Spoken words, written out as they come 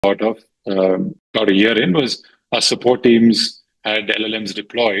out of about a year in was our support teams had LLMs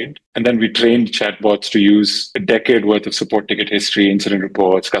deployed, and then we trained chatbots to use a decade worth of support ticket history, incident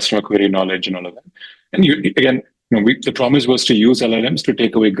reports, customer query knowledge, and all of that. And the promise was to use LLMs to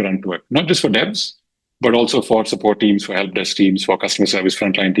take away grunt work, not just for devs, but also for support teams, for help desk teams, for customer service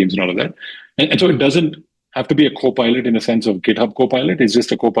frontline teams, and all of that. And so it doesn't have to be a co-pilot in the sense of GitHub Copilot. It's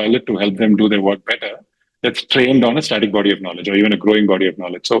just a co-pilot to help them do their work better that's trained on a static body of knowledge or even a growing body of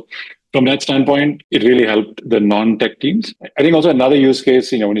knowledge. So from that standpoint, it really helped the non-tech teams. I think also another use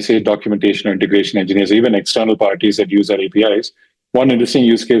case, when you say documentation or integration engineers, or even external parties that use our APIs, one interesting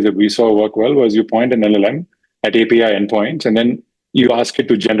use case that we saw work well was you point an LLM at API endpoints, and then you ask it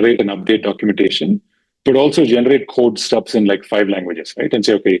to generate and update documentation, but also generate code stubs in like 5 languages, right? And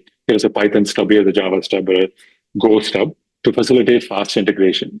say, okay, here's a Python stub, here's a Java stub, or a Go stub to facilitate fast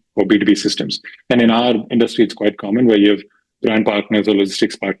integration for B2B systems. And in our industry, it's quite common where you have brand partners or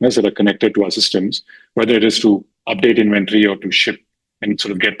logistics partners that are connected to our systems, whether it is to update inventory or to ship and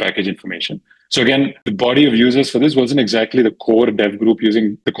sort of get package information. So again, the body of users for this wasn't exactly the core dev group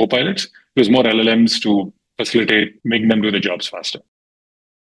using the copilots. It was more LLMs to facilitate, making them do the jobs faster.